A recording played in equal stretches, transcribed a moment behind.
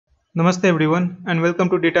Namaste everyone and welcome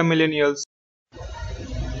to Data Millennials.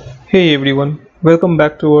 Hey everyone, welcome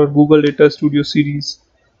back to our Google Data Studio series.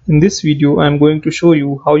 In this video, I am going to show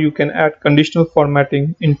you how you can add conditional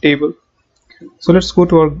formatting in table. So let's go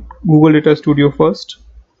to our Google Data Studio first.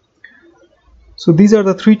 So these are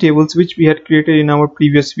the three tables which we had created in our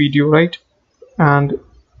previous video, right? And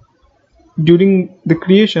during the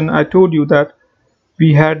creation, I told you that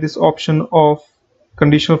we had this option of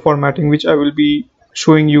conditional formatting, which I will be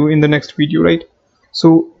showing you in the next video, right?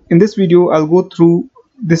 So in this video I'll go through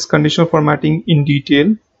this conditional formatting in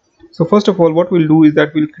detail. So first of all, what we'll do is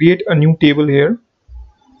that we'll create a new table here.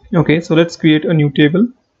 Okay, so let's create a new table.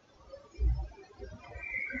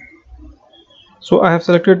 So I have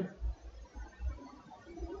selected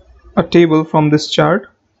a table from this chart,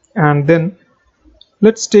 and then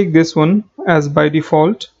let's take this one as by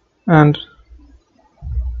default, and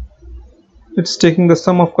it's taking the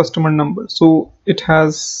sum of customer number. So it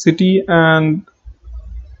has city, and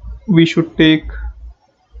we should take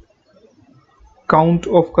count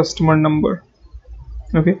of customer number.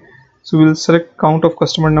 Okay, so we'll select count of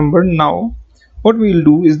customer number. Now what we'll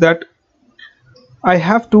do is that I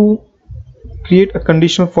have to create a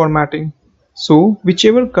conditional formatting. So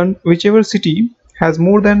whichever city has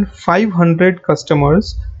more than 500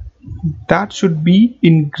 customers, that should be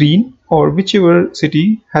in green, or whichever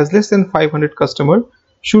city has less than 500 customer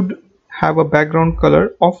should have a background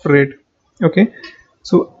color of red. Okay,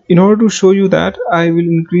 so in order to show you that, I will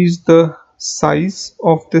increase the size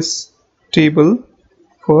of this table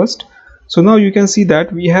first. So now you can see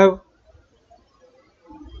that we have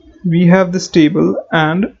this table,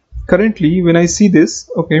 and currently when I see this,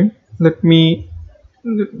 okay, let me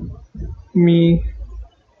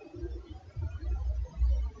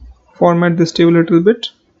format this table a little bit.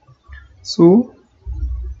 So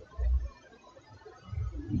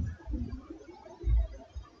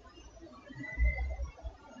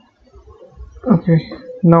okay,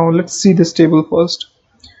 now let's see this table first.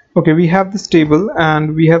 Okay, we have this table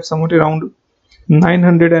and we have somewhat around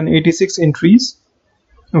 986 entries.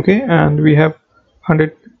 Okay, and we have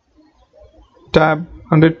 100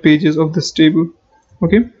 pages of this table.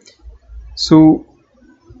 Okay, so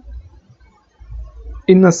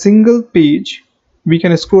in a single page we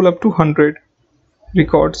can scroll up to 100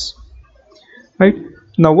 records, right?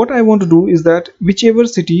 Now what I want to do is that whichever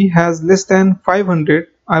city has less than 500,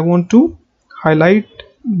 I want to highlight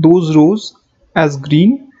those rows as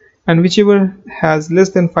green, and whichever has less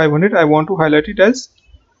than 500, I want to highlight it as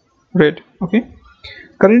red. Okay,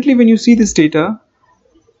 currently when you see this data,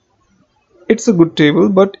 it's a good table,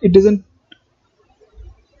 but it doesn't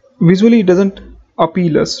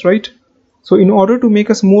appeal us, right? So in order to make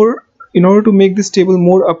this table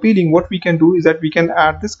more appealing, what we can do is that we can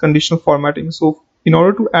add this conditional formatting. So in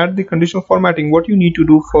order to add the conditional formatting, what you need to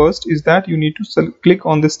do first is that you need to click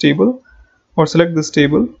on this table or select this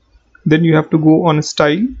table. Then you have to go on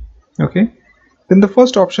style. Okay, then the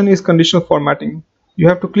first option is conditional formatting. You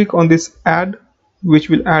have to click on this add, which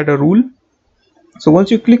will add a rule. So once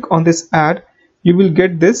you click on this add, you will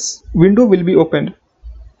get this window will be opened.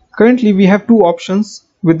 Currently we have two options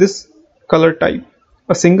with this color type,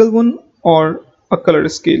 a single one or a color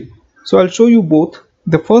scale. So I'll show you both.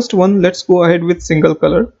 The first one, let's go ahead with single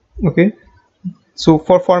color. Okay, so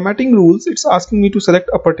for formatting rules, it's asking me to select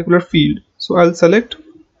a particular field. So I'll select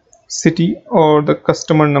city or the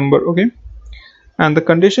customer number. Okay, and the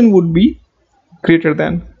condition would be greater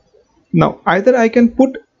than. Now either I can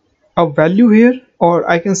put a value here, or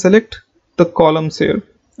I can select the columns here.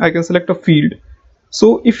 I can select a field.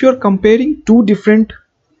 So if you're comparing two different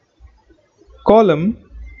column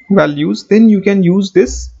values, then you can use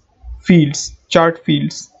this fields, chart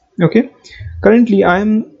fields. Okay, currently I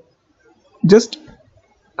am just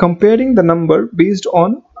comparing the number based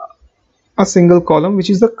on a single column,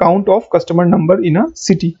 which is the count of customer number in a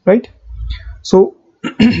city, right? So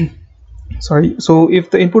sorry, so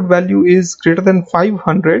if the input value is greater than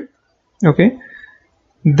 500, okay,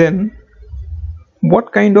 then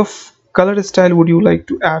what kind of color style would you like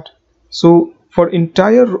to add? So for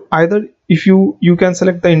entire, either if you can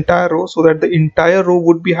select the entire row so that the entire row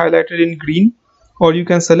would be highlighted in green, or you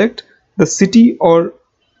can select the city or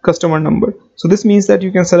customer number. So this means that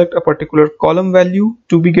you can select a particular column value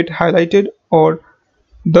to be get highlighted, or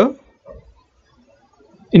the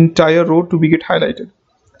entire row to be get highlighted.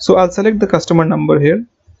 So I'll select the customer number here.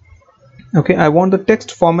 Okay, I want the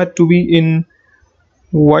text format to be in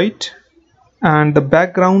white and the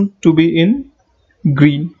background to be in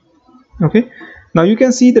green. Okay, now you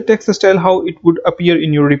can see the text style, how it would appear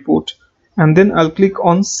in your report, and then I'll click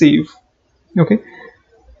on save. Okay,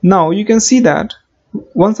 now you can see that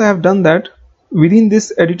once I have done that, within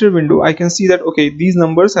this editor window I can see that okay, these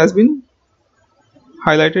numbers has been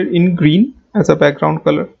highlighted in green as a background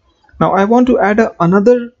color. Now I want to add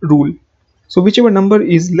another rule. So whichever number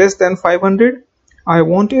is less than 500, I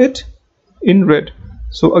want it in red.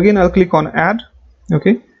 So again I'll click on add.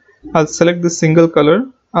 Okay, I'll select the single color.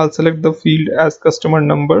 I'll select the field as customer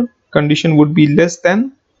number. Condition would be less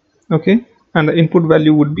than. Okay, and the input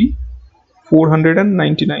value would be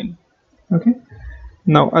 499. Okay,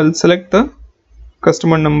 now I'll select the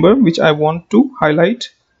customer number which I want to highlight,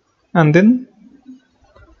 and then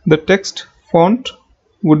the text font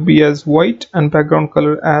would be as white and background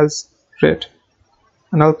color as red,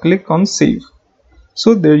 and I'll click on save.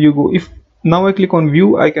 So there you go. If now I click on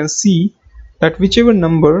view, I can see that whichever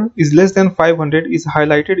number is less than 500 is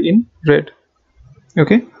highlighted in red.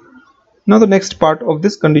 Okay, now the next part of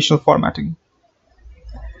this conditional formatting.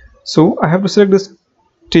 So I have to select this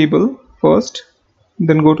table first,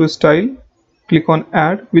 then go to style, click on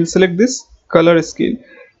add. We'll select this color scale.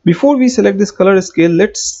 Before we select this color scale,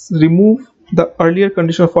 let's remove the earlier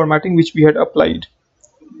conditional formatting which we had applied.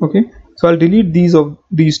 Okay, so I'll delete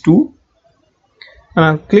these two, and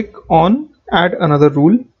I'll click on add another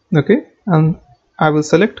rule. Okay, and I will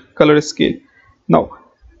select color scale. Now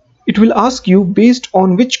it will ask you based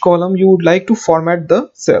on which column you would like to format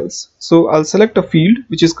the cells. So I'll select a field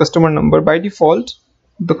which is customer number. By default,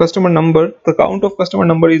 the customer number, the count of customer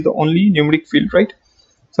number is the only numeric field, right?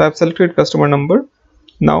 So I've selected customer number.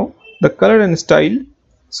 Now the color and style,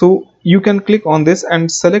 so you can click on this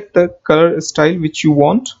and select the color style which you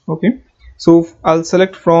want. Okay, so I'll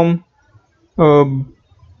select from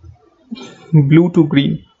blue to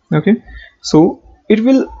green. Okay, so it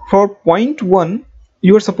will, for point 1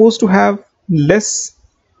 you are supposed to have less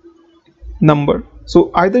number,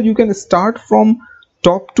 so either you can start from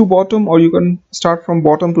top to bottom or you can start from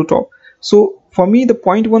bottom to top. So for me the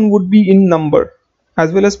point 1 would be in number,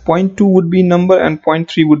 as well as point 2 would be number, and point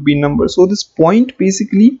 3 would be number. So this point,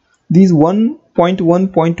 basically these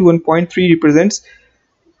 1.1, point 2 and point 3 represents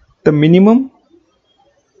the minimum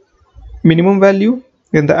value,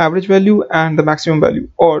 then the average value and the maximum value.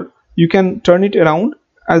 Or you can turn it around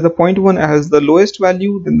as the point 1 as the lowest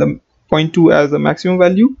value, then the point 2 as the maximum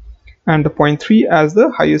value, and the point 3 as the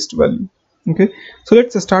highest value. Okay, so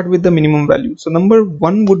let's start with the minimum value. So number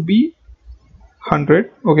 1 would be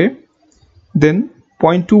 100. Okay, then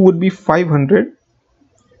point 2 would be 500,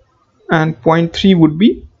 and point 3 would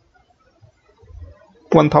be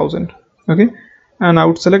 1000. Okay, and I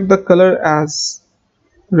would select the color as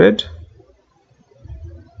red,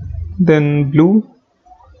 then blue,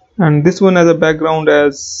 and this one as a background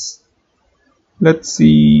as, let's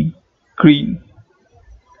see, green.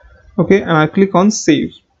 Okay, and I click on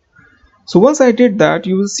save. So once I did that,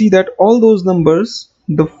 you will see that all those numbers,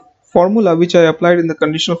 the formula which I applied in the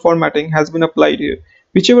conditional formatting has been applied here.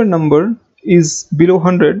 Whichever number is below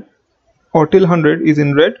 100 or till 100 is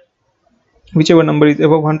in red, whichever number is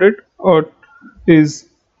above 100 or is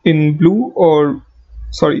in blue, or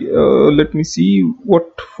sorry, let me see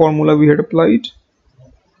what formula we had applied.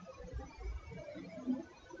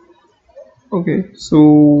 Okay, so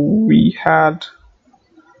we had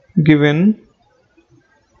given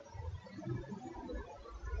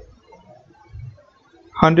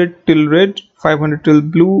 100 till red, 500 till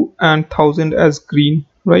blue, and 1000 as green,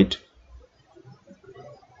 right?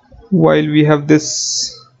 While we have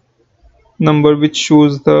this number which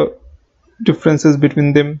shows the differences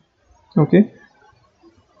between them. Okay,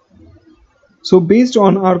 so based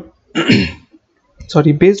on our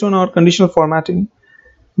based on our conditional formatting,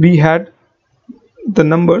 we had the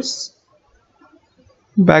numbers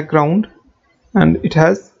background and it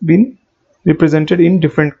has been represented in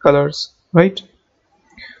different colors, right?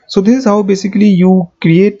 So this is how basically you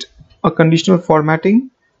create a conditional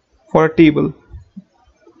formatting for a table.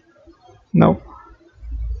 Now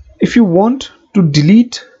if you want to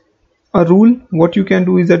delete a rule, what you can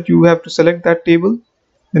do is that you have to select that table,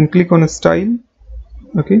 then click on a style.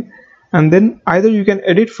 Okay, and then either you can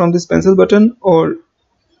edit from this pencil button or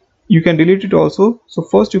you can delete it also. So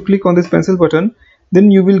first you click on this pencil button,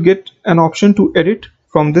 then you will get an option to edit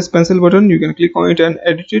from this pencil button. You can click on it and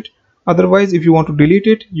edit it. Otherwise, if you want to delete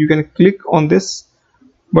it, you can click on this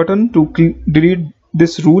button to delete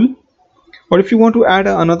this rule, or if you want to add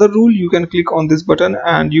another rule, you can click on this button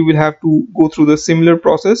and you will have to go through the similar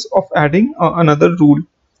process of adding another rule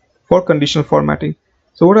for conditional formatting.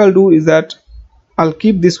 So what I'll do is that I'll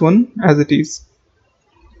keep this one as it is.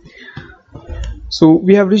 So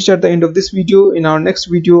we have reached at the end of this video. In our next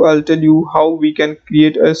video, I'll tell you how we can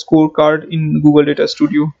create a scorecard in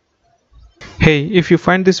Googledatastudio. Hey, if you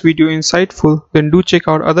find this video insightful, then do check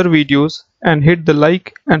out other videos and hit the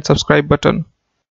like and subscribe button.